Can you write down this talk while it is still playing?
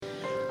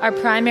Our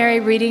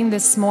primary reading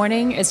this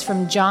morning is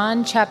from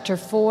John chapter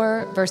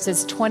 4,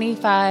 verses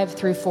 25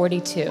 through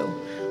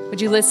 42.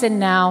 Would you listen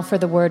now for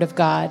the word of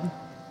God?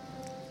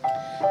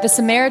 The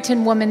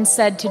Samaritan woman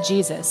said to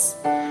Jesus,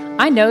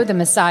 "I know the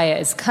Messiah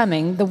is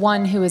coming, the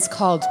one who is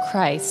called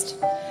Christ.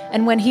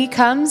 And when he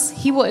comes,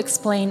 he will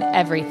explain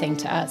everything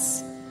to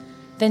us."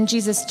 Then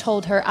Jesus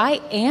told her, "I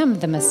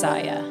am the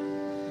Messiah."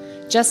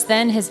 Just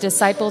then his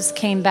disciples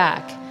came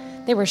back.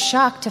 They were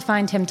shocked to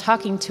find him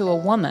talking to a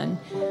woman,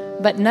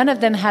 but none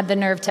of them had the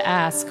nerve to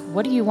ask,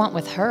 "What do you want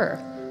with her?"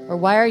 or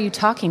 "Why are you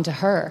talking to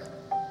her?"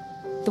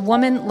 The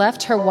woman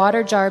left her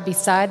water jar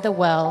beside the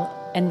well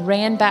and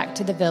ran back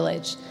to the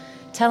village,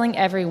 telling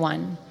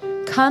everyone,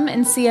 "Come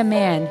and see a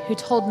man who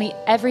told me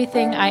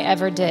everything I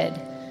ever did.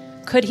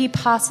 Could he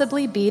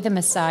possibly be the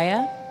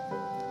Messiah?"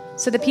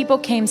 So the people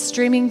came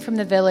streaming from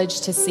the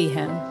village to see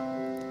him.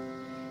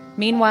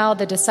 Meanwhile,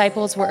 the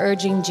disciples were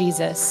urging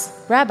Jesus,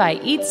 "Rabbi,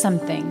 eat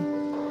something."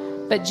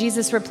 But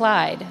Jesus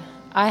replied,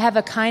 "I have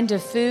a kind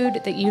of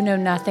food that you know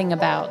nothing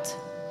about."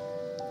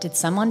 "Did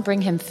someone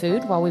bring him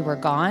food while we were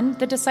gone?"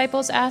 the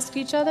disciples asked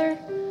each other.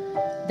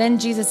 Then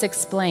Jesus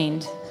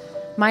explained,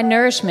 "My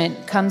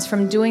nourishment comes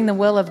from doing the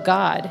will of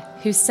God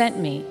who sent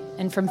me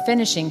and from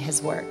finishing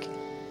his work.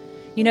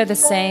 You know the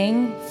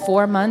saying,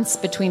 4 months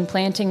between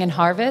planting and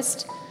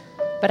harvest?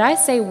 But I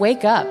say,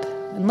 wake up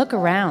and look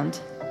around.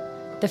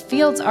 The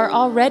fields are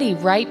already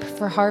ripe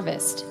for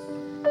harvest.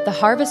 The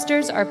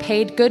harvesters are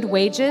paid good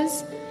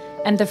wages,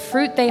 and the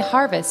fruit they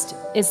harvest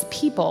is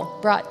people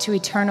brought to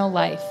eternal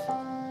life.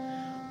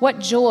 What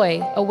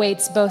joy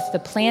awaits both the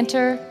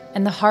planter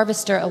and the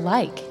harvester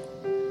alike.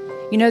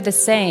 You know the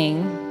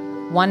saying,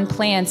 one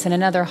plants and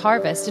another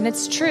harvests, and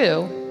it's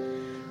true.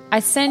 I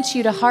sent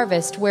you to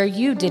harvest where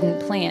you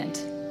didn't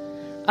plant.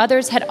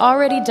 Others had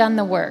already done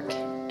the work,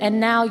 and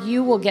now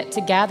you will get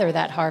to gather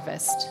that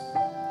harvest."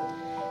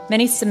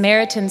 Many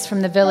Samaritans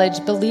from the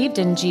village believed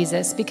in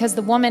Jesus because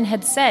the woman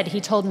had said, "He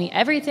told me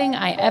everything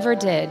I ever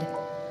did."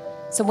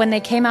 So when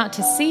they came out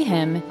to see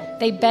him,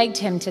 they begged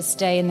him to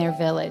stay in their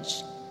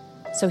village.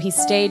 So he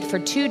stayed for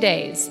 2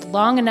 days,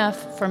 long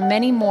enough for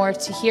many more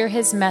to hear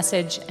his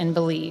message and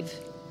believe.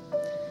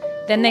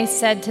 Then they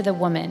said to the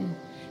woman,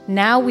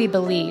 "Now we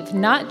believe,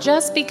 not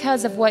just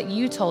because of what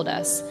you told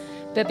us,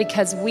 but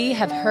because we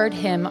have heard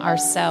him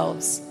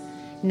ourselves.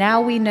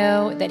 Now we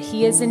know that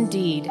he is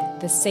indeed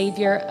the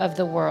Savior of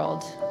the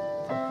world."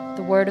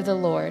 The word of the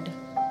Lord.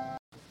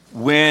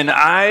 When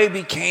I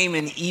became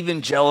an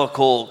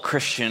evangelical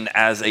Christian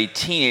as a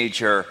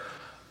teenager,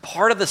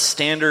 part of the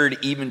standard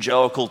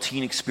evangelical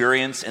teen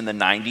experience in the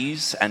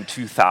 90s and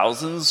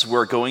 2000s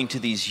were going to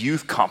these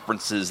youth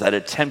conferences that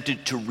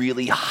attempted to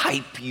really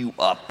hype you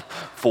up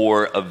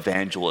for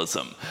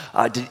evangelism.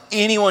 Did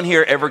anyone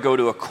here ever go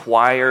to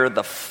Acquire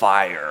the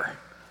Fire?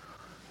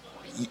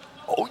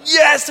 Oh,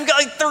 yes, we got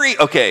like 3.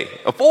 Okay,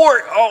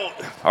 4. Oh,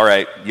 all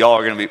right, y'all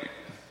are going to be,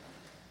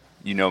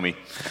 you know me.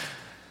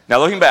 Now,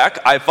 looking back,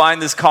 I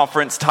find this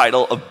conference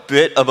title a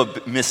bit of a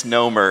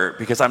misnomer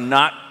because I'm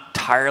not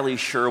entirely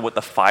sure what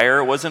the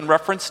fire was in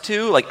reference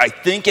to. Like, I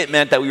think it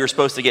meant that we were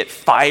supposed to get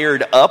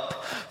fired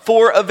up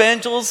for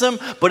evangelism,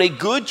 but a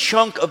good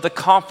chunk of the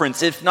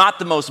conference, if not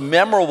the most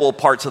memorable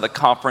parts of the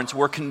conference,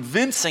 were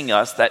convincing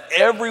us that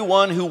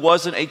everyone who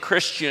wasn't a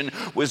Christian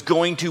was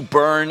going to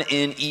burn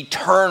in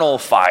eternal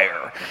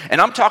fire. And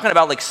I'm talking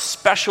about like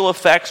special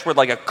effects where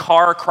like a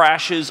car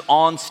crashes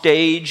on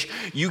stage,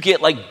 you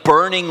get like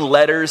burning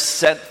letters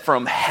sent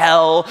from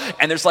hell,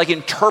 and there's like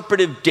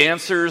interpretive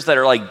dancers that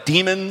are like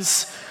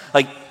demons.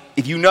 Like,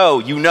 if you know,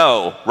 you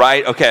know,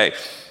 right? Okay.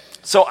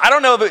 So I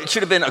don't know if it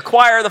should have been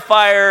acquire the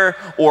fire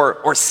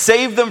or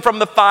save them from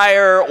the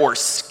fire or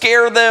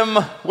scare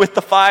them with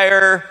the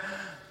fire.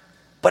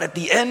 But at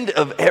the end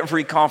of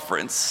every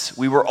conference,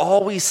 we were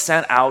always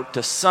sent out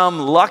to some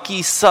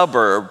lucky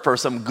suburb for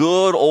some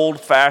good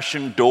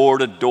old-fashioned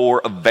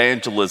door-to-door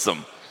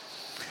evangelism.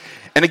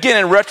 And again,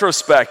 in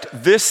retrospect,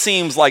 this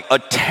seems like a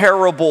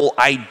terrible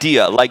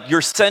idea. Like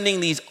you're sending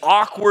these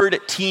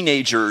awkward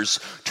teenagers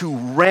to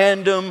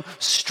random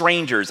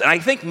strangers. And I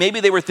think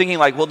maybe they were thinking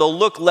like, well, they'll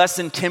look less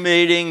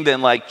intimidating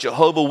than like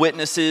Jehovah's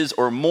Witnesses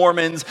or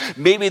Mormons.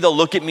 Maybe they'll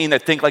look at me and they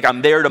think like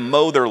I'm there to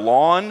mow their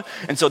lawn.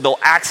 And so they'll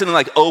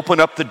accidentally like open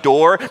up the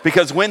door,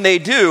 because when they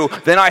do,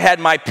 then I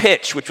had my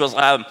pitch, which was,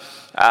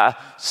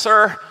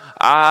 sir,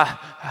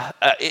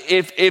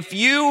 if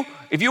you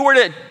were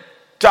to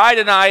die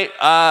tonight,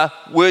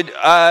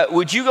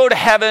 would you go to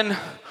heaven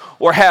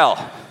or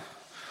hell?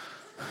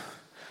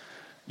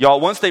 Y'all,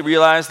 once they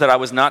realized that I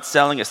was not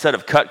selling a set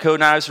of Cutco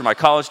knives for my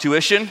college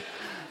tuition,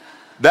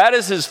 that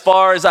is as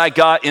far as I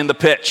got in the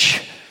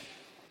pitch.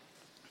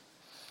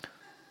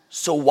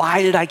 So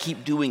why did I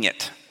keep doing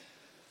it?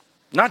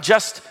 Not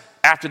just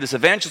after this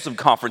evangelism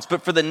conference,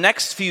 but for the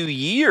next few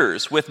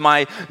years with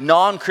my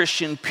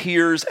non-Christian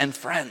peers and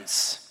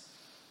friends.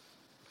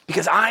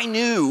 Because I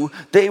knew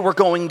they were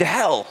going to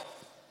hell.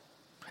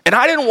 And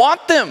I didn't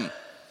want them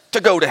to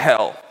go to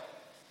hell.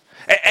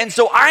 And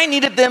so I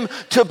needed them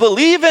to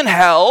believe in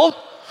hell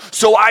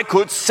so I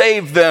could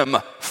save them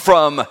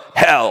from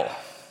hell.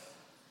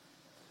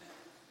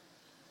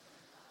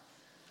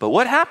 But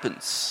what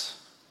happens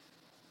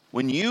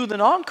when you, the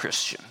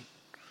non-Christian,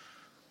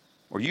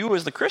 or you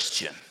as the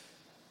Christian,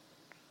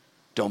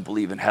 don't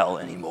believe in hell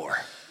anymore?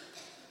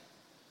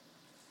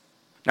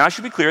 Now, I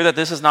should be clear that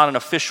this is not an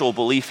official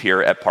belief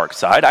here at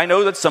Parkside. I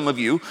know that some of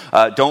you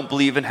don't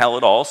believe in hell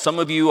at all. Some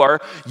of you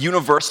are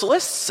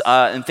universalists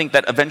and think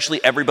that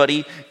eventually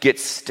everybody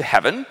gets to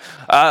heaven.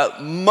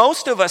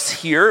 Most of us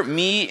here,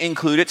 me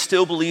included,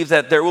 still believe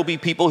that there will be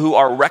people who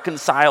are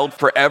reconciled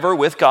forever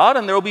with God,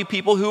 and there will be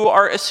people who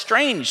are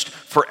estranged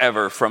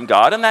forever from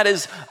God, and that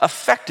is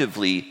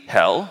effectively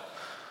hell.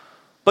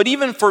 But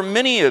even for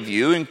many of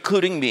you,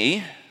 including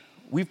me,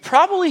 we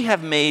probably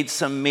have made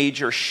some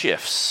major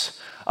shifts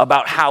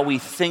about how we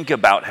think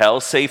about hell,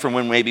 say from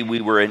when maybe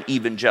we were an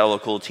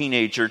evangelical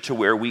teenager to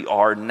where we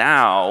are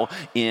now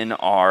in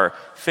our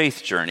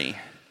faith journey.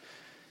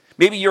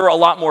 Maybe you're a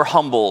lot more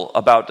humble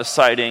about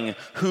deciding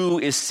who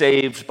is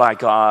saved by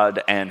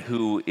God and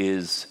who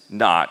is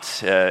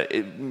not.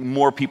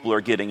 More people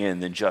are getting in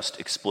than just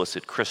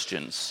explicit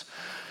Christians.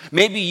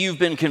 Maybe you've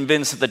been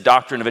convinced that the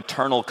doctrine of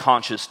eternal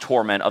conscious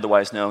torment,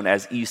 otherwise known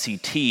as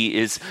ECT,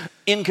 is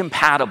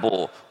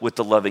incompatible with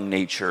the loving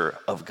nature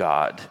of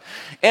God.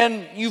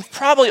 And you've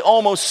probably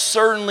almost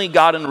certainly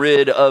gotten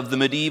rid of the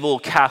medieval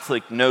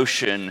Catholic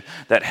notion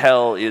that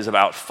hell is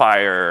about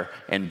fire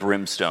and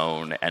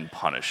brimstone and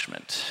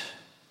punishment.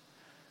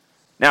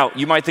 Now,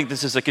 you might think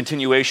this is a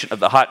continuation of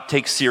the Hot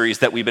Take series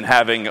that we've been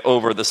having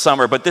over the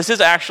summer, but this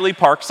is actually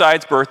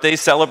Parkside's birthday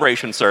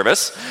celebration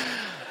service.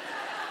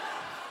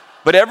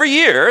 But every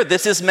year,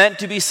 this is meant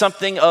to be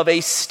something of a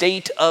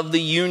State of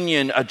the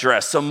Union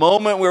address, a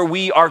moment where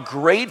we are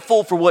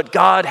grateful for what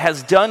God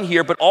has done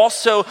here, but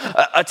also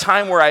a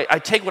time where I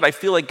take what I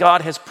feel like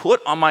God has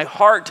put on my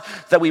heart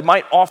that we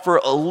might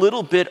offer a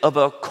little bit of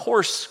a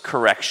course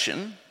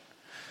correction,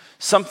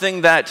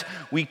 something that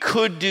we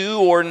could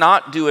do or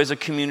not do as a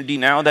community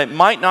now that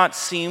might not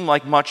seem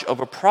like much of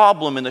a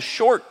problem in the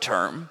short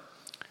term,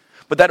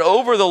 but that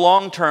over the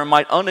long term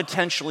might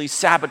unintentionally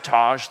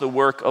sabotage the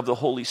work of the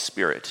Holy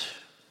Spirit,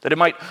 that it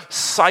might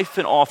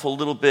siphon off a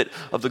little bit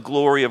of the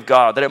glory of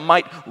God, that it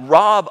might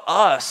rob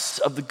us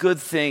of the good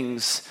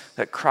things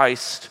that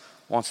Christ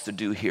wants to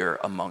do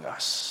here among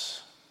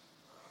us.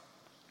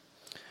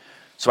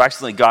 So I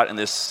accidentally got in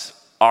this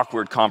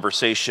awkward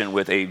conversation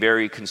with a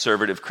very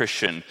conservative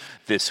Christian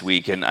this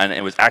week, and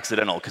it was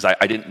accidental because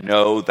I didn't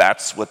know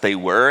that's what they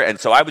were, and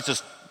so I was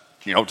just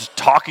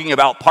talking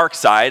about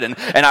Parkside,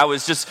 and I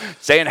was just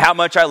saying how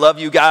much I love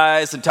you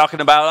guys and talking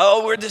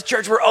about, we're this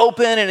church, we're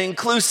open and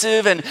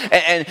inclusive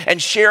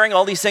and sharing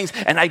all these things.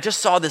 And I just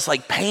saw this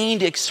like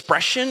pained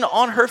expression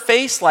on her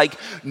face, like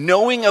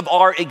knowing of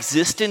our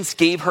existence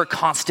gave her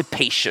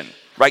constipation,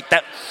 right?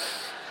 That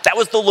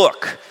was the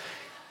look.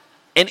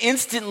 And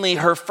instantly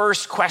her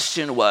first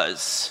question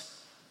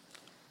was,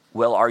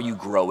 well, are you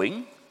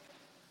growing?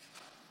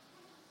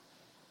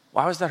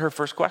 Why was that her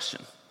first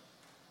question?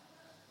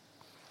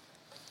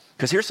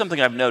 Because here's something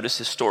I've noticed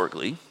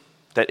historically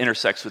that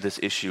intersects with this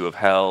issue of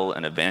hell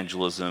and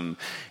evangelism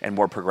and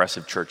more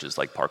progressive churches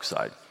like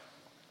Parkside.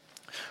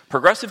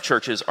 Progressive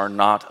churches are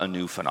not a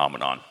new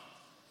phenomenon.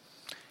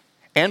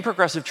 And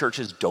progressive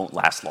churches don't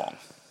last long.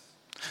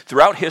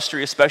 Throughout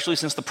history, especially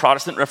since the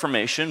Protestant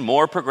Reformation,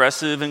 more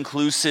progressive,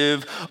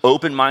 inclusive,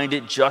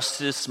 open-minded,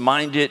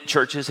 justice-minded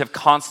churches have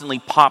constantly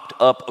popped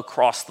up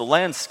across the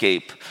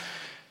landscape.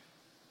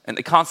 And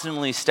they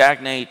constantly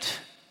stagnate,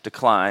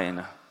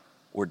 decline,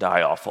 or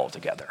die off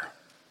altogether.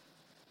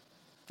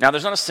 Now,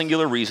 there's not a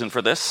singular reason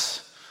for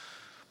this,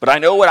 but I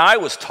know what I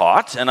was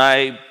taught, and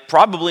I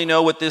probably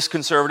know what this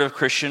conservative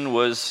Christian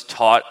was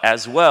taught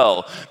as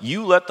well.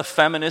 You let the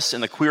feminists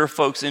and the queer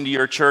folks into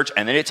your church,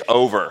 and then it's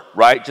over,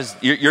 right? Just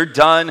you're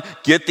done.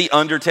 Get the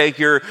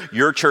undertaker.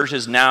 Your church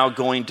is now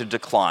going to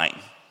decline.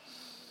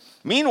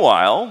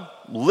 Meanwhile,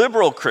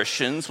 liberal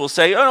Christians will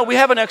say, no, we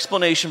have an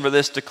explanation for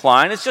this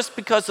decline. It's just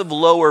because of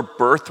lower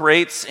birth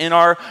rates in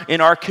our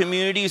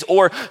communities.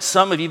 Or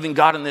some have even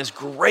gotten this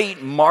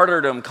great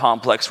martyrdom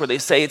complex where they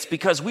say it's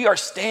because we are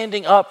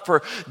standing up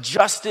for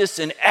justice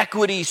and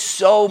equity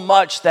so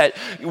much that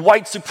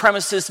white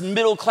supremacist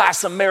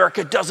middle-class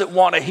America doesn't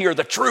want to hear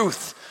the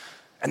truth.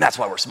 And that's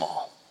why we're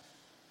small.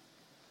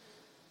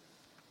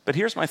 But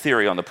here's my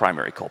theory on the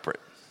primary culprit.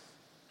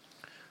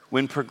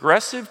 When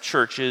progressive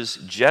churches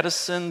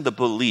jettison the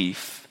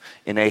belief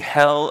in a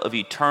hell of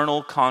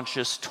eternal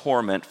conscious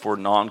torment for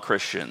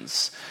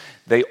non-Christians,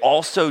 they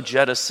also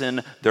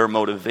jettison their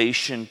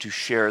motivation to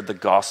share the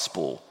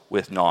gospel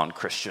with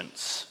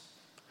non-Christians.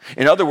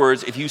 In other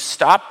words, if you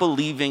stop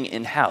believing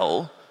in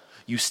hell,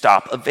 you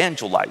stop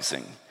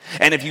evangelizing.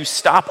 And if you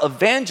stop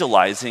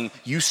evangelizing,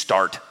 you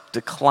start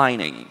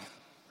declining.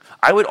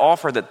 I would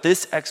offer that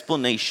this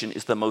explanation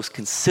is the most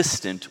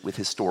consistent with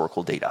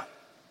historical data.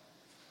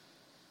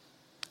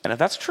 And if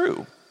that's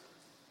true,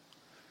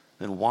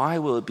 then why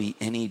will it be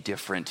any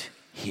different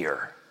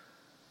here?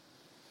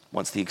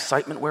 Once the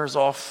excitement wears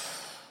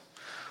off,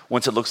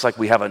 once it looks like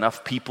we have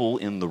enough people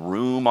in the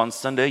room on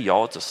Sunday,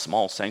 y'all, it's a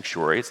small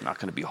sanctuary, it's not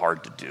going to be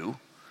hard to do.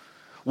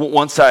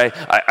 Once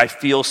I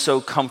feel so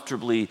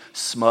comfortably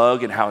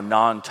smug in how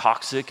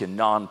non-toxic and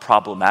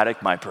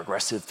non-problematic my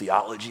progressive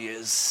theology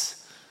is.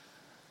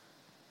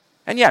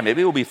 And yeah,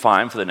 maybe we'll be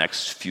fine for the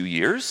next few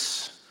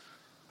years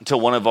until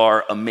one of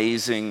our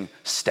amazing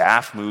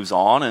staff moves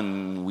on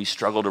and we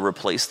struggle to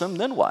replace them,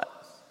 then what?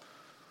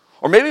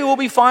 Or maybe we'll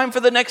be fine for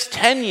the next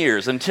 10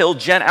 years until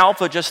Gen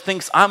Alpha just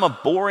thinks I'm a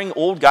boring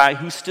old guy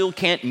who still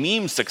can't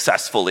meme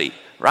successfully,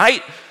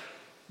 right?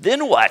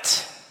 Then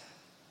what?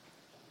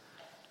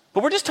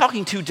 But we're just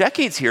talking 2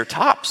 decades here,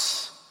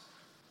 tops.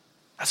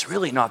 That's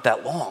really not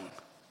that long.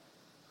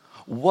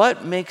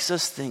 What makes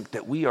us think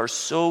that we are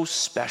so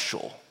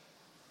special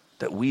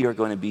that we are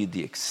going to be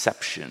the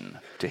exception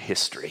to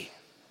history?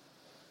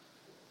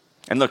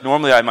 And look,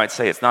 normally I might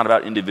say it's not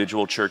about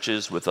individual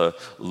churches with a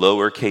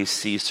lowercase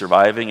c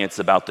surviving. It's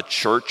about the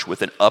church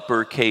with an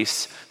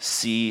uppercase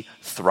C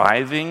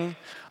thriving.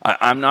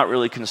 I'm not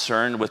really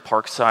concerned with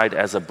Parkside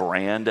as a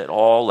brand at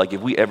all. Like if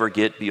we ever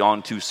get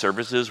beyond 2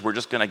 services, we're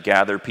just going to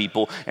gather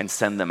people and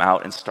send them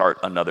out and start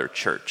another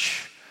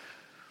church.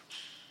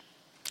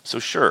 So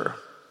sure,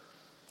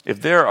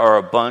 if there are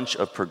a bunch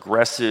of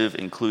progressive,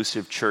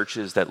 inclusive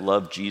churches that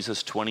love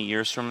Jesus 20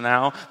 years from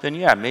now, then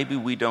yeah, maybe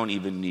we don't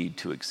even need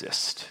to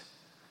exist.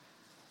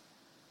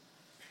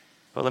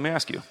 But let me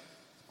ask you,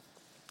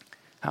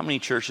 how many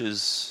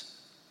churches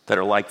that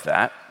are like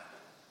that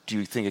do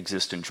you think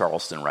exist in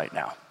Charleston right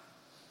now?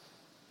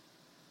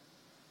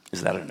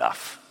 Is that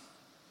enough?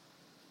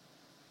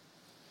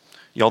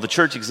 Y'all, the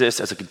church exists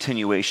as a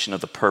continuation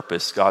of the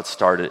purpose God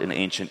started in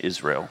ancient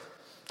Israel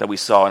that we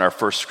saw in our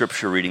first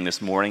scripture reading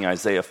this morning,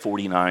 Isaiah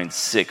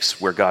 49:6,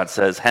 where God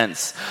says,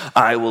 "Hence,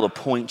 I will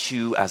appoint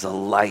you as a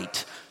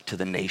light to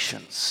the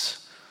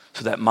nations,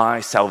 so that my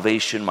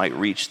salvation might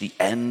reach the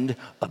end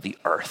of the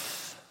earth."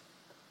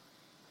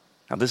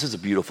 Now, this is a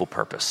beautiful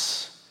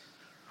purpose.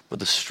 But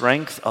the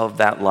strength of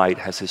that light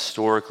has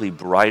historically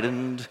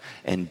brightened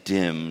and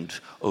dimmed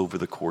over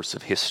the course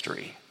of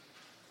history.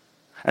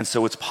 And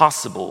so it's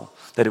possible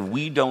that if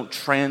we don't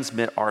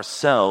transmit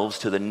ourselves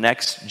to the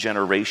next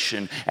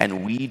generation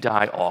and we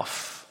die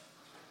off,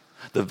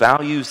 the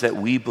values that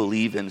we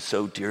believe in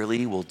so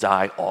dearly will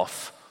die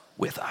off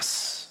with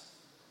us.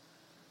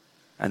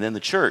 And then the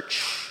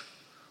church,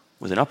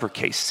 with an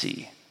uppercase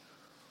C,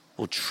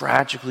 will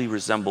tragically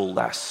resemble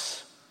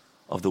less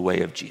of the way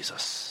of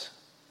Jesus.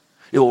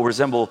 It will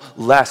resemble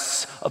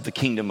less of the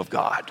kingdom of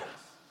God.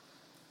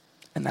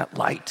 And that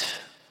light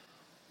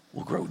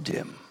will grow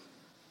dim.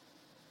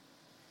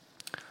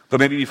 But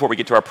maybe before we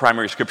get to our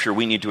primary scripture,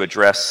 we need to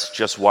address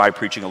just why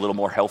preaching a little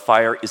more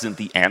hellfire isn't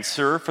the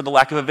answer for the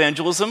lack of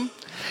evangelism.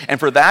 And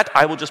for that,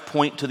 I will just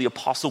point to the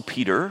Apostle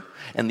Peter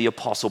and the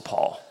Apostle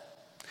Paul.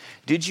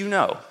 Did you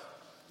know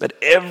that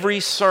every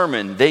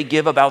sermon they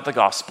give about the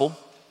gospel,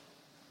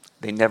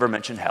 they never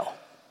mention hell?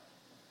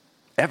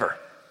 Ever.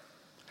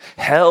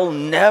 Hell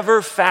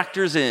never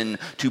factors in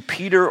to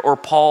Peter or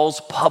Paul's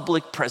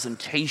public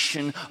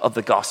presentation of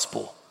the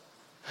gospel.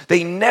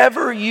 They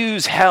never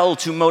use hell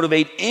to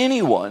motivate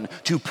anyone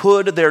to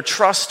put their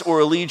trust or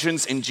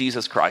allegiance in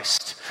Jesus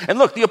Christ. And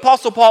look, the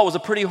Apostle Paul was a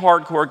pretty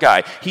hardcore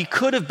guy. He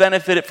could have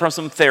benefited from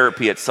some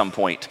therapy at some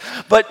point.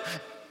 But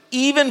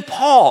even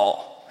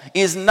Paul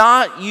is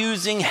not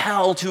using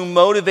hell to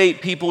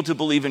motivate people to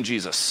believe in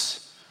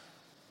Jesus.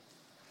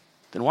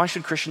 Then why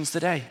should Christians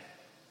today?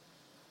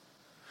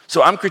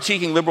 So I'm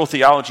critiquing liberal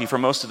theology for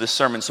most of this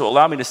sermon, so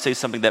allow me to say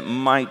something that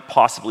might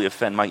possibly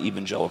offend my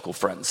evangelical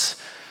friends.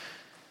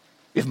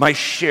 If my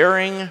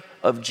sharing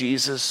of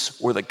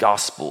Jesus or the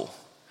gospel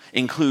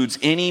includes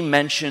any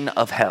mention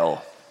of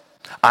hell,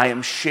 I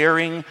am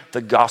sharing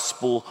the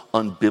gospel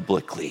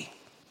unbiblically.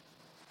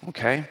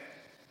 Okay?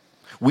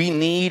 We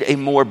need a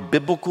more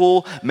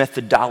biblical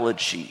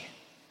methodology,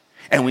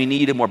 and we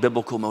need a more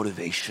biblical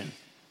motivation.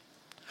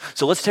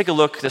 So let's take a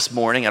look this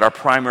morning at our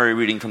primary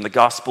reading from the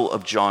Gospel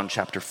of John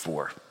chapter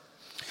 4.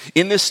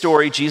 In this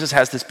story, Jesus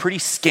has this pretty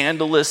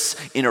scandalous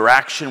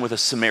interaction with a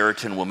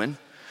Samaritan woman.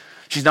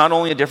 She's not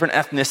only a different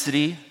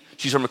ethnicity,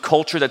 she's from a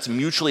culture that's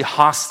mutually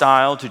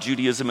hostile to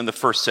Judaism in the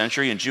first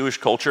century and Jewish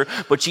culture,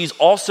 but she's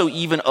also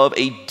even of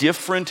a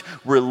different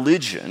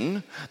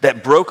religion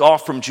that broke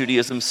off from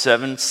Judaism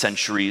 7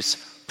 centuries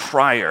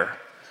prior.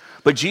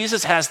 But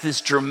Jesus has this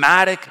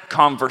dramatic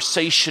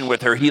conversation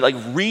with her. He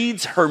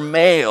reads her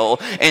mail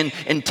and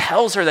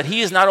tells her that he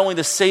is not only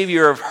the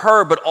savior of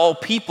her, but all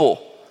people.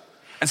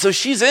 And so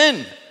she's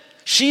in.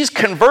 She's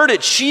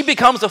converted. She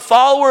becomes a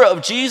follower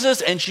of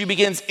Jesus and she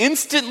begins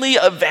instantly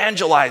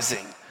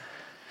evangelizing.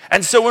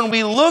 And so when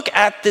we look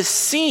at this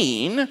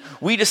scene,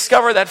 we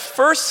discover that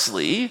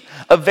firstly,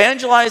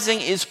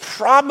 evangelizing is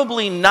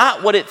probably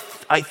not what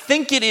I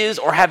think it is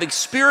or have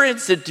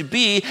experienced it to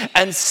be.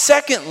 And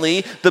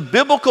secondly, the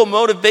biblical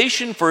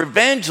motivation for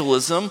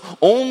evangelism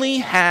only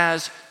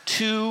has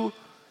 2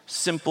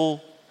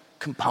 simple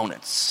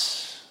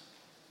components.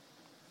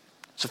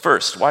 So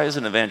first, why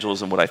isn't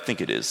evangelism what I think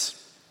it is?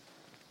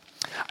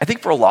 I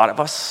think for a lot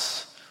of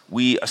us,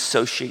 we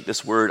associate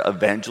this word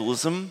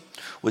evangelism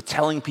with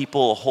telling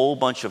people a whole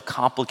bunch of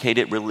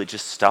complicated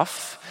religious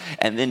stuff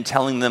and then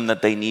telling them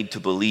that they need to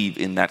believe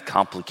in that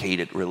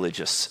complicated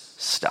religious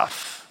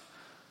stuff.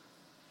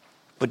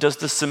 But does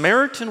the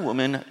Samaritan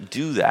woman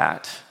do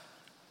that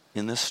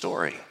in this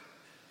story?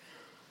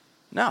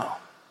 No.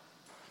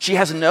 She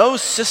has no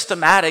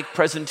systematic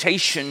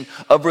presentation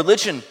of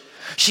religion.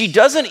 She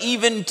doesn't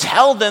even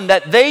tell them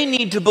that they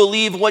need to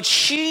believe what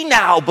she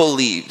now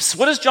believes.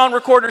 What is John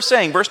Recorder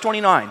saying? Verse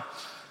 29.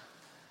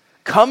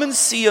 Come and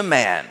see a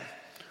man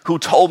who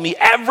told me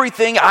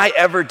everything I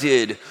ever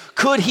did.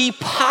 Could he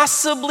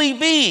possibly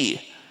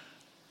be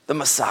the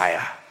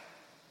Messiah?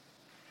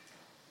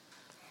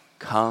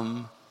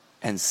 Come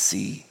and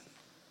see.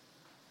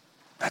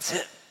 That's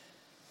it.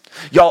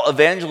 Y'all,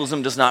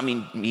 evangelism does not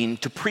mean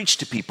to preach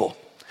to people.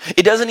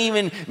 It doesn't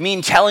even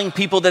mean telling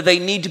people that they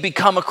need to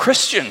become a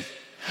Christian.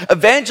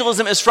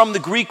 Evangelism is from the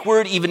Greek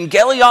word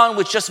evangelion,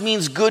 which just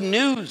means good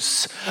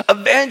news.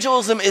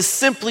 Evangelism is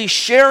simply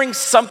sharing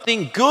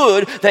something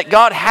good that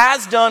God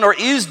has done or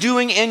is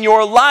doing in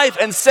your life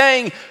and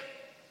saying,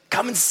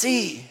 come and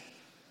see.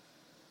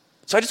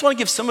 So I just want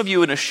to give some of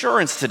you an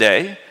assurance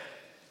today,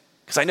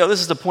 because I know this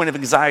is a point of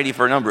anxiety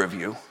for a number of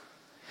you.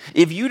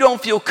 If you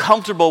don't feel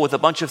comfortable with a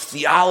bunch of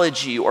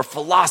theology or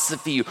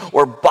philosophy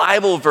or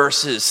Bible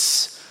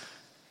verses,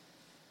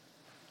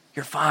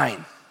 you're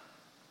fine.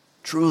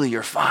 Truly,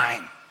 you're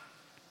fine.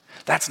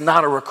 That's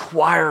not a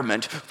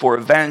requirement for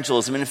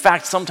evangelism. In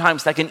fact,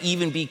 sometimes that can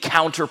even be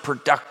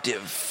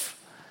counterproductive.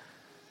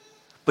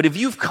 But if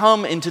you've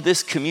come into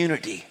this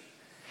community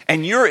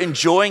and you're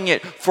enjoying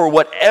it for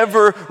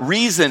whatever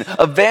reason,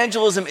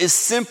 evangelism is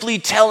simply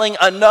telling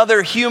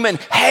another human,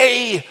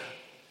 hey,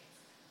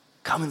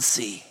 come and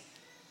see.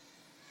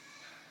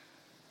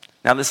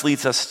 Now, this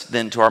leads us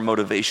then to our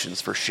motivations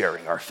for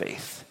sharing our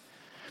faith.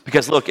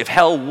 Because look, if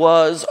hell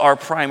was our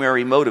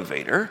primary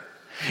motivator,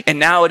 and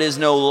now it is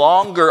no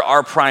longer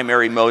our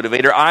primary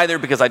motivator, either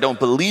because I don't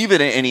believe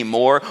in it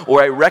anymore,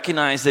 or I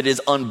recognize that it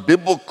is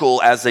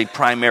unbiblical as a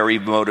primary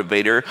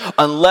motivator,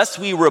 unless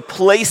we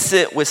replace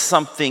it with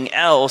something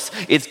else,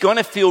 it's going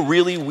to feel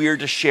really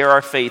weird to share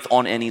our faith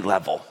on any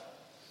level.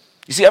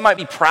 You see, I might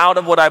be proud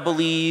of what I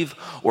believe,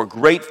 or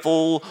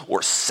grateful,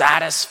 or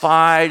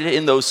satisfied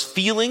in those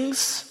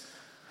feelings,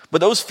 but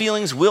those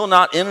feelings will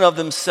not in and of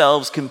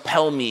themselves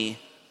compel me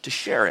to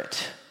share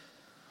it.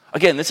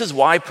 Again, this is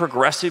why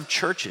progressive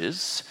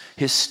churches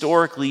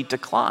historically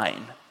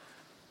decline.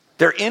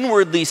 They're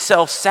inwardly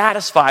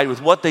self-satisfied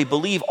with what they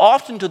believe,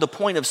 often to the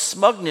point of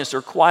smugness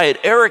or quiet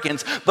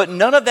arrogance, but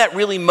none of that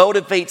really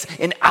motivates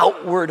an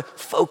outward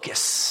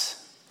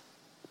focus.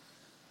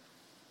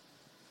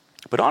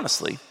 But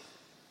honestly,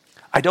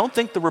 I don't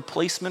think the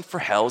replacement for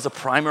hell as a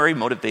primary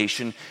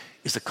motivation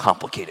is a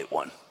complicated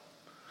one.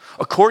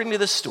 According to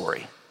this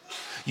story,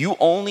 you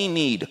only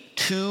need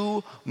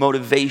two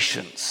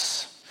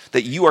motivations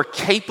that you are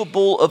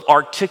capable of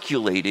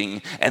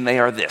articulating, and they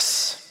are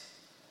this: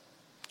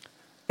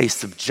 a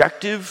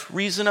subjective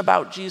reason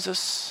about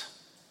Jesus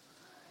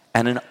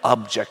and an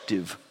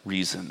objective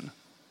reason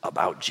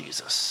about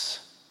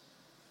Jesus.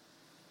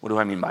 What do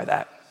I mean by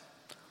that?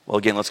 Well,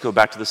 again, let's go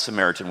back to the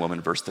Samaritan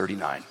woman, verse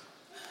 39.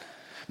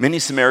 Many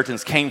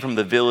Samaritans came from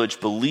the village,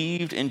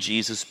 believed in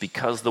Jesus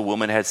because the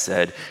woman had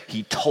said,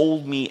 he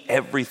told me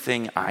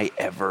everything I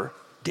ever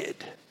did.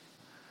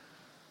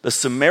 The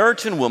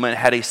Samaritan woman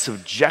had a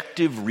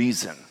subjective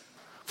reason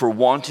for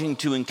wanting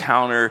to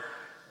encounter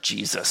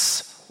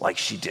Jesus like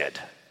she did.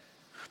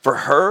 For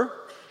her,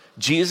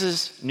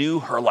 Jesus knew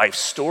her life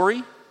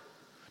story,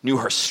 knew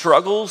her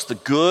struggles, the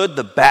good,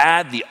 the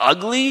bad, the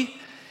ugly,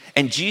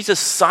 and Jesus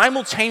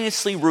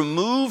simultaneously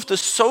removed the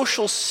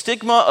social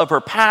stigma of her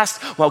past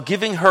while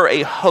giving her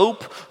a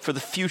hope for the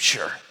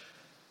future.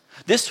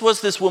 This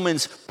was this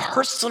woman's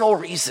personal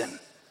reason,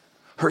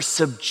 her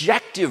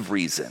subjective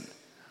reason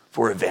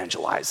for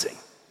evangelizing.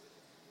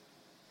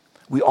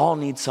 We all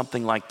need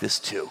something like this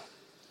too.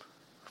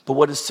 But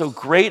what is so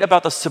great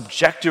about the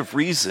subjective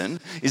reason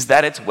is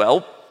that it's,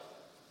 well,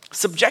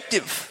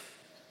 subjective.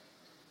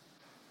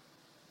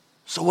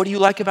 So what do you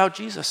like about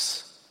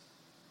Jesus?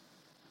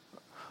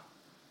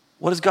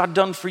 What has God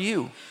done for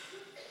you?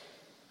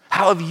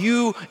 How have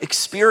you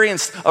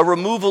experienced a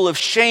removal of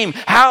shame?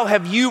 How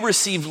have you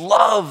received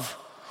love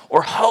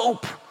or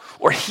hope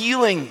or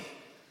healing?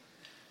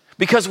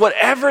 Because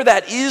whatever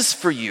that is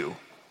for you,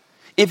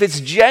 if it's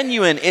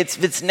genuine,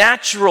 if it's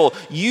natural,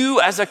 you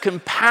as a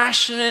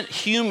compassionate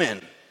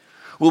human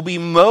will be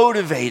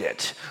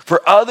motivated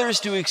for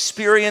others to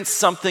experience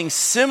something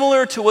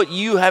similar to what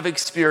you have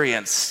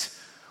experienced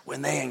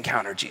when they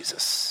encounter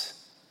Jesus.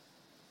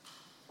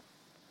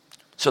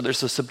 So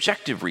there's a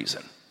subjective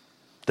reason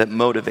that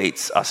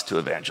motivates us to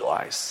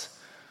evangelize.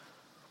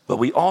 But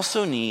we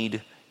also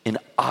need an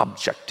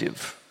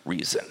objective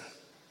reason.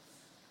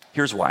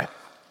 Here's why.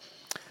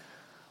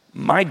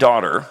 My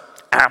daughter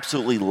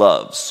absolutely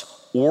loves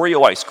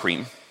Oreo ice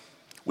cream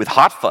with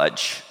hot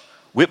fudge,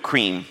 whipped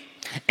cream,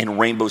 and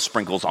rainbow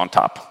sprinkles on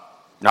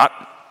top. Not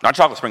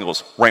chocolate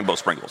sprinkles, rainbow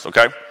sprinkles,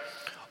 okay?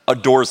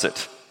 Adores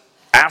it.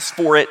 Asks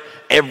for it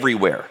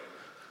everywhere.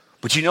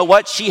 But you know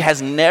what? She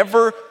has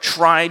never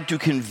tried to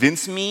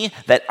convince me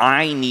that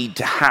I need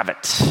to have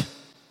it.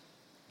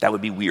 That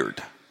would be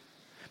weird.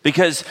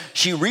 Because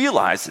she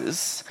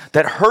realizes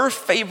that her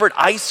favorite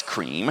ice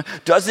cream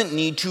doesn't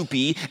need to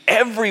be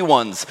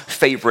everyone's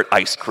favorite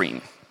ice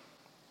cream.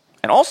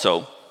 And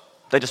also,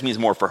 that just means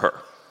more for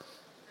her.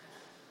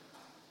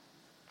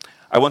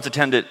 I once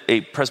attended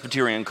a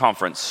Presbyterian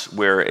conference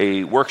where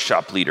a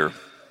workshop leader,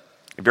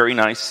 a very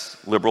nice,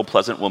 liberal,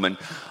 pleasant woman,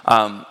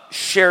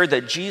 shared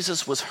that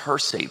Jesus was her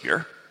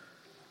Savior,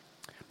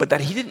 but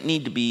that he didn't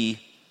need to be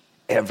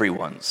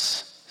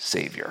everyone's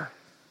Savior.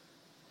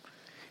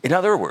 In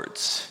other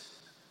words,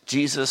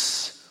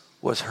 Jesus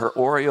was her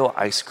Oreo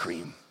ice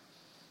cream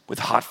with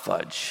hot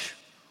fudge,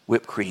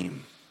 whipped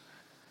cream,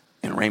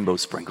 and rainbow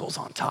sprinkles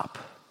on top.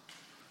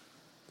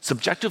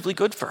 Subjectively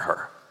good for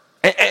her.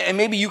 And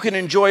maybe you can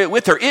enjoy it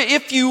with her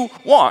if you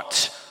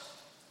want.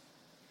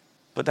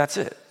 But that's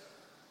it.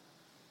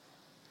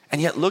 And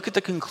yet look at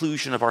the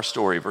conclusion of our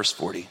story, verse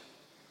 40.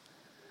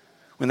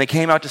 When they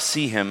came out to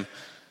see him,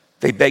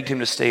 they begged him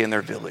to stay in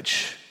their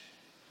village.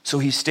 So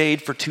he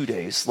stayed for 2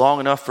 days, long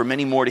enough for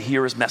many more to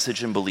hear his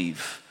message and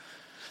believe.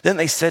 Then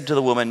they said to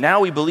the woman, "Now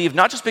we believe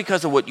not just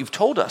because of what you've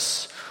told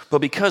us, but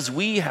because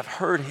we have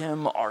heard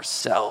him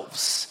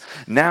ourselves.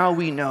 Now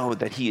we know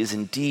that he is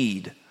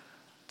indeed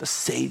the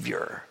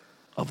Savior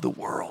of the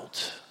world."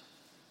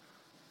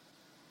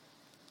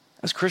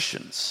 As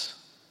Christians,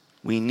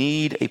 we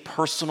need a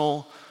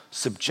personal,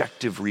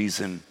 subjective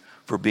reason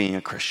for being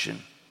a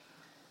Christian.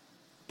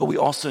 But we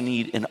also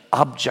need an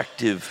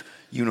objective,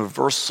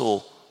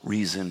 universal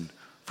reason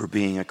for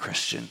being a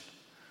Christian.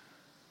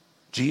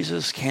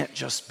 Jesus can't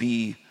just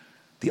be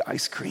the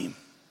ice cream.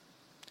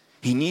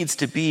 He needs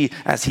to be,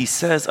 as he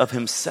says of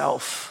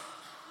himself,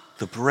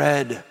 the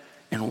bread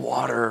and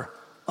water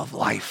of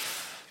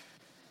life.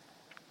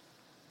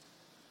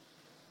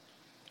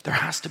 There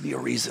has to be a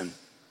reason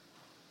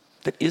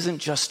that isn't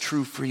just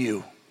true for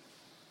you,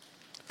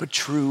 but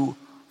true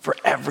for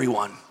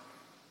everyone.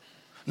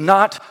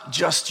 Not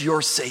just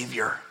your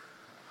Savior,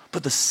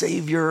 but the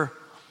Savior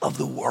of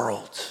the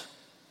world.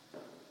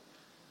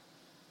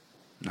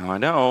 Now I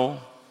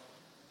know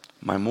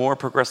my more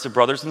progressive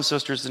brothers and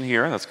sisters in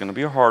here, that's going to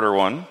be a harder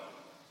one.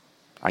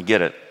 I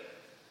get it.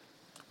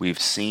 We've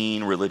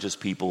seen religious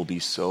people be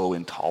so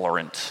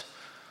intolerant,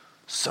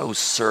 so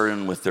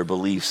certain with their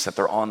beliefs that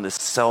they're on this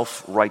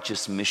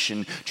self-righteous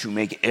mission to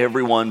make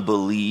everyone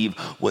believe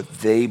what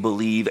they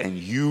believe, and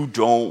you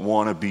don't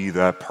want to be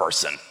that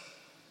person.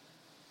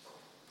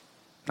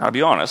 Now, to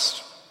be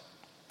honest,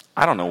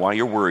 I don't know why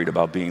you're worried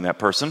about being that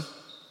person.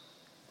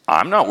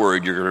 I'm not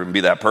worried you're going to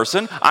be that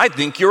person. I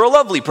think you're a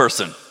lovely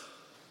person.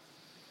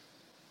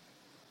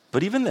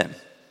 But even then,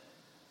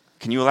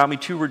 can you allow me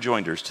 2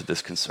 rejoinders to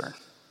this concern?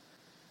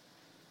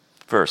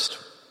 First,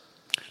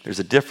 there's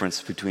a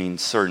difference between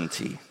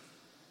certainty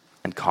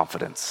and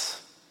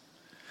confidence.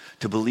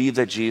 To believe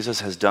that Jesus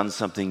has done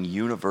something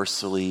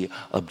universally,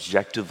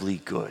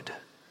 objectively good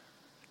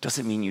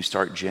doesn't mean you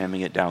start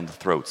jamming it down the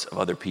throats of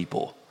other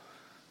people,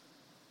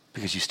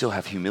 because you still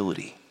have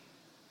humility.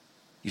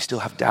 You still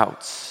have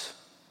doubts.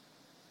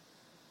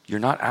 You're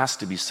not asked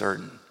to be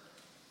certain.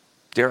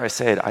 Dare I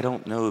say it, I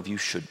don't know if you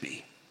should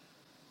be.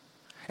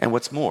 And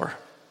what's more,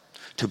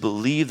 to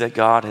believe that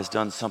God has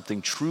done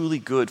something truly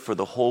good for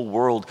the whole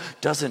world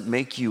doesn't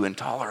make you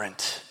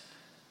intolerant.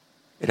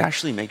 It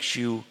actually makes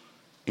you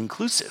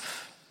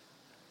inclusive.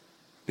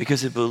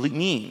 Because it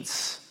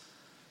means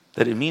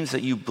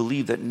that you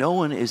believe that no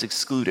one is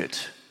excluded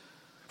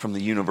from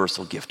the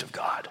universal gift of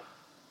God.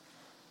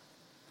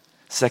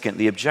 Second,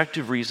 the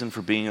objective reason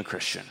for being a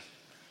Christian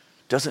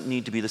doesn't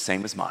need to be the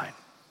same as mine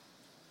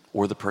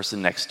or the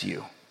person next to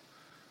you.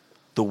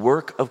 The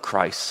work of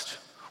Christ,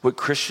 what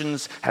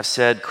Christians have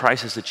said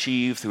Christ has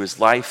achieved through his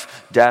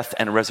life, death,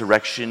 and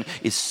resurrection,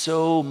 is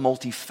so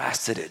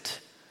multifaceted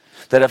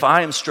that if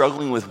I am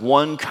struggling with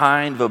one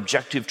kind of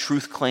objective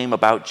truth claim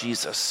about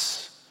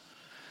Jesus,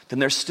 then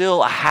there's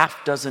still a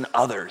half dozen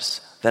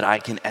others that I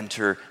can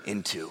enter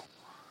into.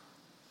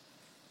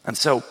 And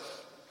so,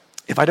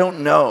 if I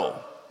don't know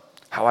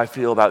how I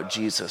feel about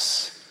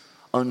Jesus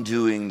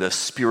undoing the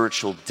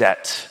spiritual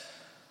debt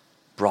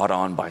brought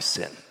on by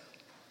sin,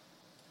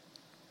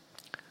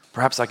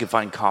 perhaps I could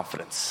find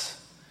confidence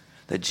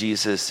that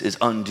Jesus is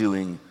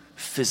undoing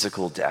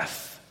physical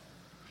death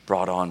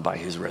brought on by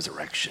his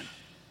resurrection.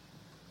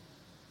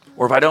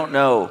 Or if I don't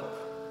know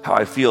how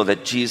I feel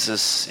that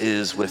Jesus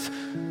is with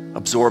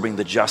absorbing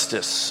the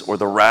justice or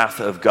the wrath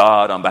of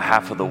God on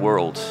behalf of the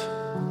world,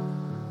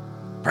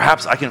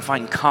 perhaps I can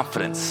find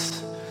confidence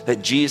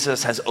that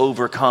Jesus has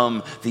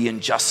overcome the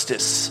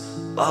injustice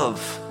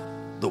of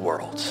the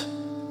world.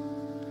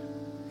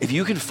 If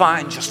you can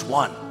find just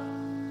one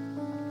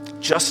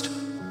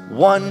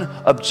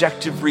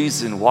objective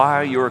reason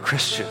why you're a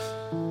Christian,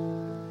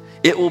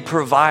 it will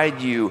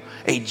provide you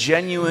a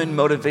genuine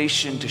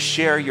motivation to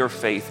share your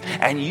faith,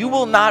 and you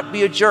will not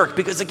be a jerk,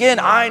 because again,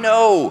 I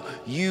know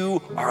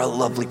you are a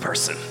lovely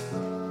person.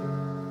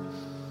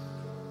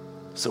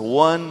 So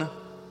one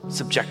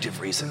subjective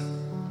reason.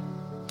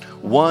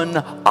 one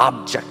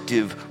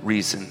objective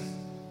reason.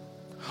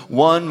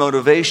 One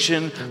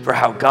motivation for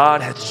how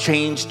God has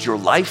changed your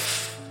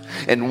life,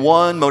 and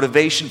one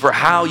motivation for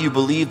how you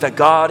believe that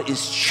God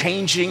is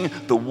changing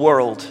the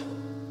world.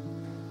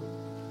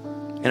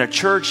 In a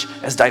church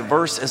as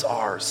diverse as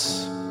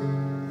ours,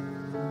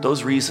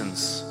 those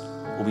reasons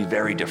will be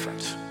very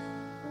different,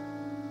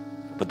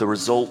 but the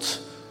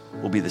result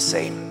will be the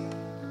same.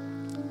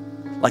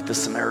 Like the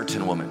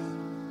Samaritan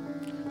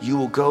woman, you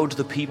will go to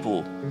the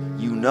people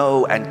you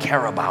know and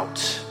care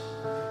about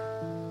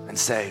and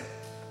say,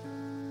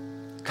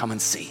 come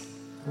and see.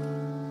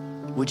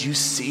 Would you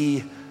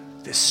see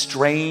this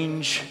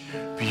strange,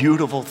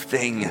 beautiful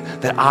thing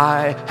that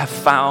I have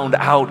found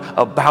out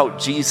about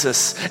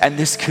Jesus and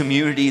this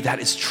community that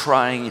is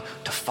trying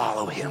to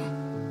follow him?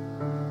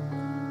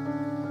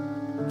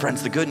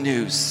 Friends, the good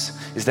news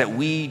is that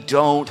we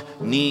don't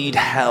need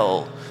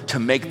hell to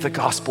make the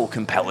gospel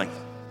compelling.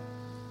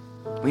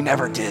 We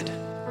never did.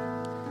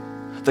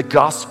 The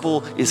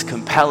gospel is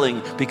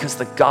compelling because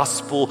the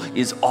gospel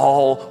is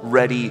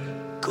already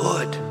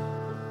good.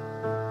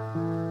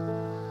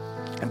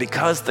 And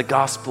because the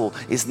gospel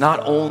is not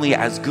only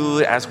as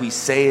good as we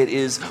say it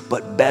is,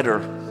 but better,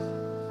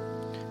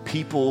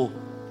 people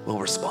will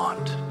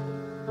respond.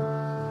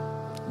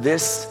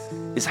 This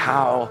is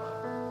how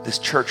this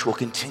church will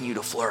continue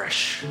to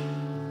flourish.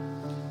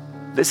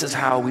 This is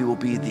how we will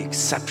be the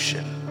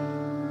exception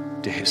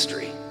to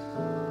history.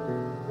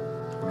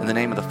 In the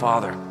name of the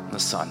Father, and the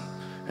Son,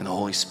 and the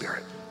Holy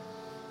Spirit.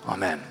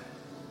 Amen.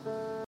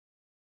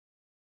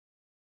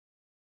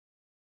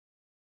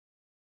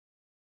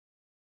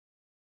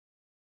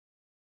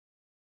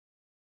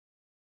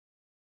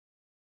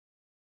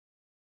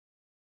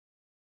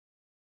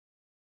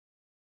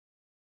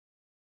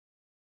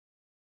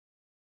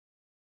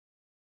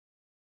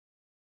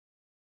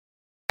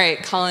 All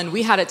right, Colin,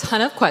 we had a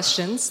ton of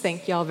questions.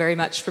 Thank y'all very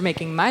much for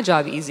making my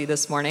job easy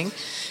this morning.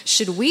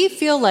 Should we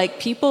feel like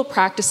people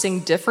practicing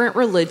different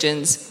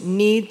religions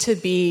need to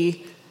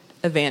be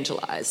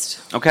evangelized?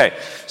 Okay,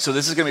 so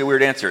this is going to be a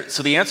weird answer.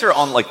 So the answer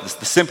on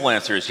the simple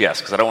answer is yes,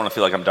 because I don't want to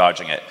feel like I'm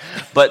dodging it.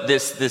 But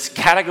this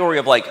category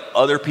of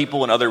other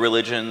people and other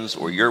religions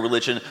or your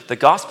religion, the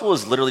gospel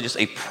is literally just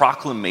a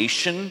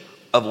proclamation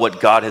of what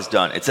God has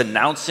done. It's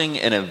announcing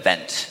an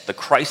event, the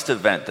Christ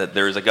event, that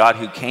there is a God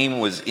who came,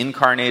 was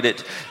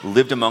incarnated,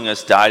 lived among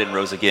us, died, and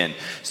rose again.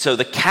 So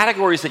the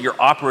categories that you're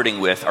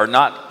operating with are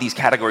not these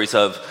categories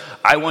of,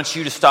 I want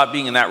you to stop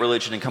being in that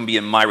religion and come be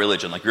in my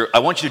religion. I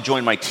want you to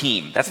join my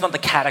team. That's not the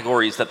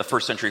categories that the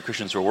first century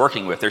Christians were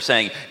working with. They're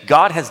saying,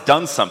 God has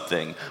done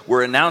something.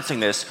 We're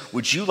announcing this.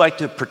 Would you like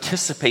to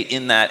participate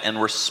in that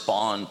and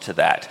respond to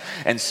that?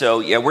 And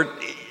so,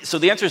 so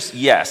the answer is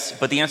yes,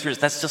 but the answer is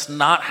that's just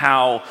not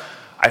how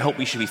I hope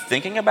we should be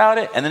thinking about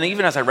it. And then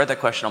even as I read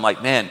that question, I'm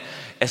like, man,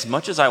 as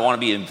much as I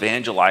want to be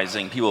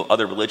evangelizing people of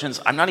other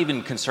religions, I'm not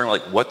even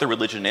concerned what the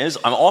religion is.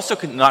 I'm also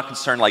not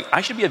concerned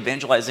I should be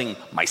evangelizing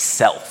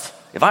myself.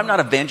 If I'm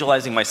not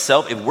evangelizing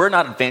myself, if we're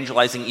not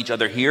evangelizing each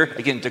other here,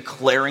 again,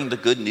 declaring the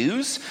good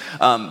news,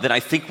 then I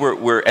think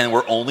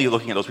we're only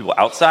looking at those people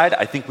outside,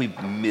 I think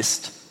we've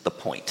missed the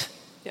point.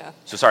 Yeah.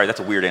 So sorry, that's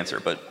a weird answer,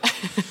 but...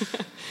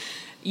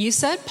 You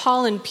said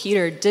Paul and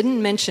Peter didn't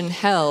mention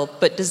hell,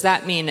 but does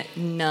that mean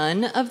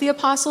none of the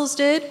apostles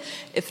did?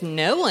 If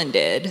no one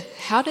did,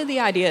 how did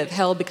the idea of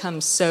hell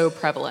become so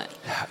prevalent?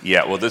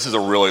 Yeah, well, this is a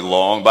really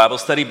long Bible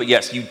study, but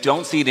yes, you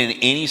don't see it in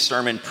any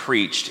sermon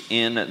preached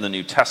in the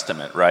New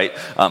Testament, right,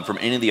 from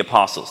any of the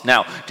apostles.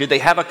 Now, did they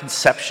have a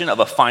conception of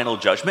a final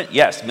judgment?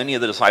 Yes, many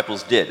of the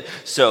disciples did.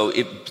 So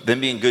them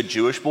being good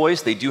Jewish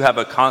boys, they do have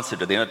a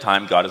concept. At the end of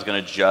time, God is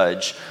going to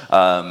judge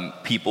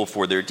people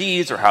for their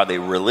deeds or how they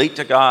relate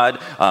to God.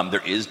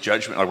 There is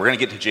judgment. We're going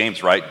to get to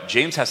James, right?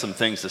 James has some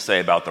things to say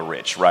about the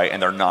rich, right?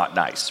 And they're not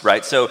nice,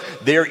 right? So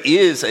there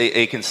is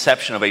a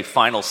conception of a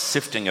final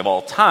sifting of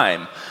all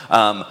time.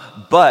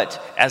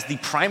 But as the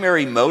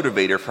primary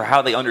motivator for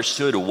how they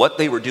understood what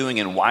they were doing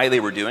and why they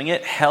were doing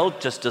it, hell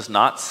just does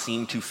not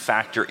seem to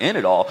factor in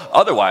at all.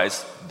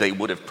 Otherwise, they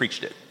would have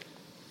preached it.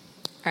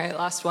 All right,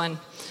 last one.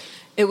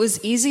 It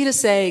was easy to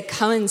say,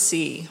 come and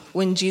see,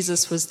 when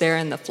Jesus was there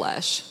in the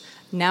flesh.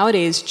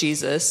 Nowadays,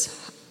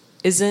 Jesus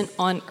isn't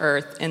on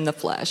earth in the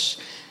flesh.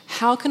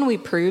 How can we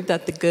prove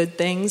that the good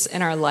things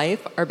in our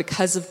life are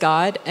because of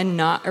God and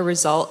not a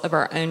result of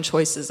our own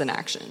choices and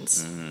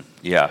actions?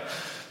 Yeah.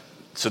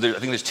 So I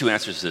think there's two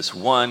answers to this.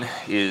 One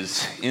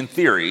is, in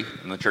theory,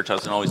 and the church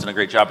hasn't always done a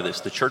great job of this,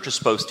 the church is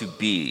supposed to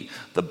be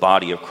the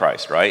body of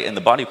Christ, right? And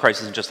the body of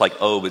Christ isn't just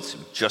it's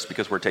just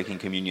because we're taking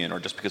communion or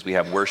just because we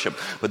have worship,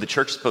 but the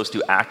church is supposed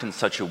to act in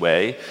such a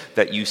way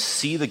that you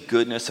see the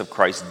goodness of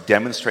Christ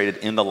demonstrated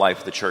in the life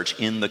of the church,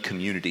 in the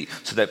community,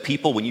 so that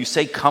people, when you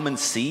say come and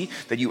see,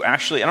 that you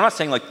actually, and I'm not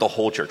saying the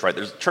whole church, right?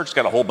 The church's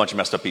got a whole bunch of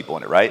messed up people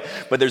in it, right?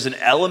 But there's an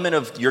element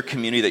of your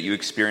community that you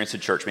experience in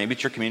church. Maybe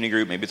it's your community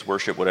group, maybe it's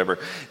worship, whatever,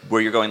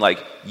 where you're going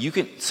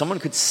someone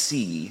could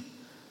see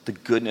the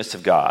goodness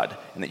of God,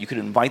 and that you could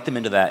invite them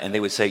into that, and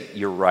they would say,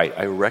 you're right,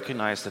 I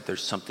recognize that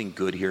there's something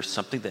good here,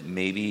 something that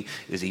maybe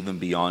is even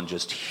beyond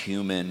just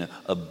human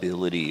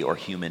ability or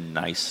human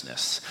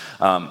niceness.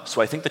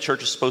 So I think the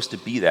church is supposed to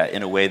be that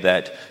in a way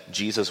that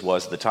Jesus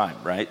was at the time,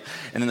 right?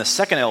 And then the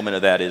second element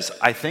of that is,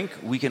 I think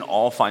we can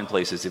all find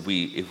places if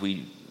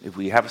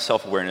we have a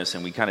self-awareness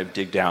and we kind of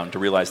dig down to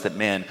realize that,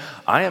 man,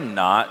 I am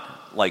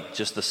not like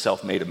just the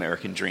self-made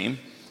American dream.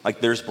 Like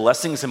there's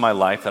blessings in my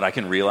life that I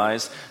can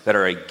realize that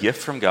are a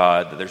gift from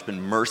God, that there's been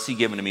mercy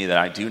given to me that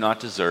I do not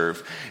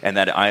deserve, and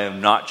that I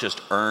have not just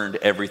earned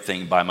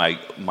everything by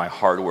my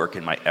hard work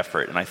and my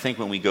effort. And I think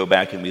when we go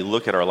back and we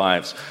look at our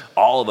lives,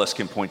 all of us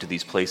can point to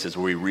these places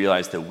where we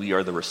realize that we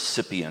are the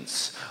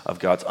recipients of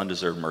God's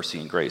undeserved mercy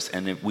and grace.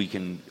 And if we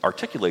can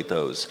articulate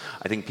those,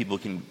 I think people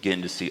can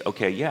begin to see,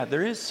 okay, yeah,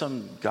 there is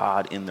some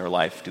God in their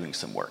life doing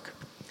some work.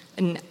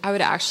 And I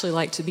would actually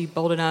like to be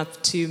bold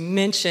enough to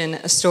mention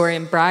a story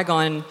and brag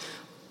on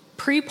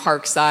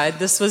pre-Parkside.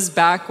 This was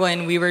back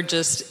when we were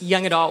just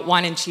young adult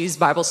wine and cheese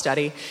Bible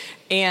study.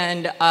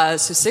 And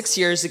so 6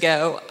 years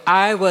ago,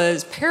 I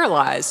was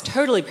paralyzed,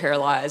 totally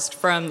paralyzed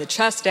from the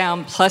chest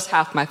down plus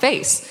half my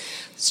face,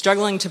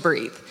 struggling to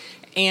breathe.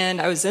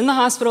 And I was in the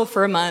hospital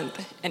for a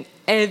month, and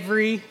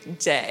every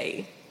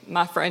day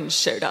my friends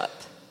showed up,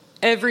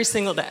 every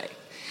single day.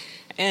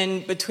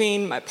 And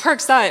between my now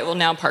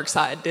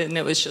Parkside, and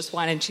it was just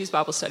wine and cheese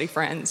Bible study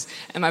friends,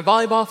 and my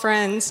volleyball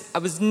friends, I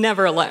was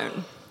never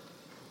alone.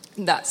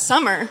 That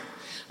summer,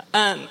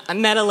 I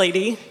met a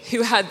lady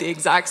who had the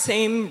exact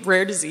same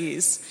rare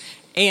disease,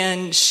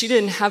 and she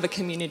didn't have a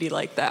community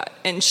like that.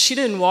 And she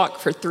didn't walk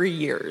for 3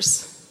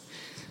 years.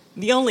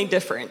 The only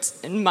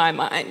difference in my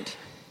mind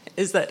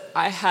is that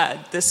I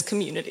had this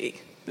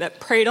community that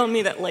prayed on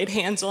me, that laid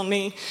hands on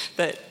me,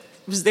 that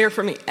was there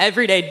for me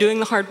every day, doing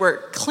the hard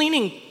work,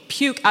 cleaning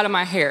puke out of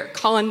my hair.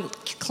 Colin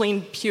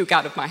cleaned puke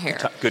out of my hair.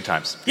 Good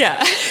times.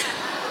 Yeah.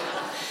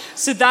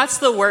 So that's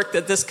the work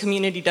that this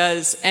community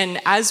does. And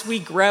as we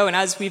grow and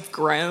as we've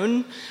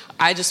grown,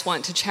 I just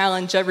want to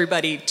challenge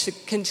everybody to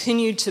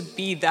continue to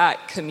be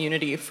that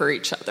community for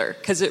each other,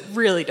 because it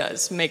really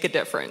does make a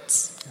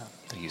difference. Yeah.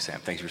 Thank you, Sam.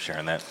 Thanks for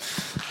sharing that.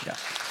 Yeah.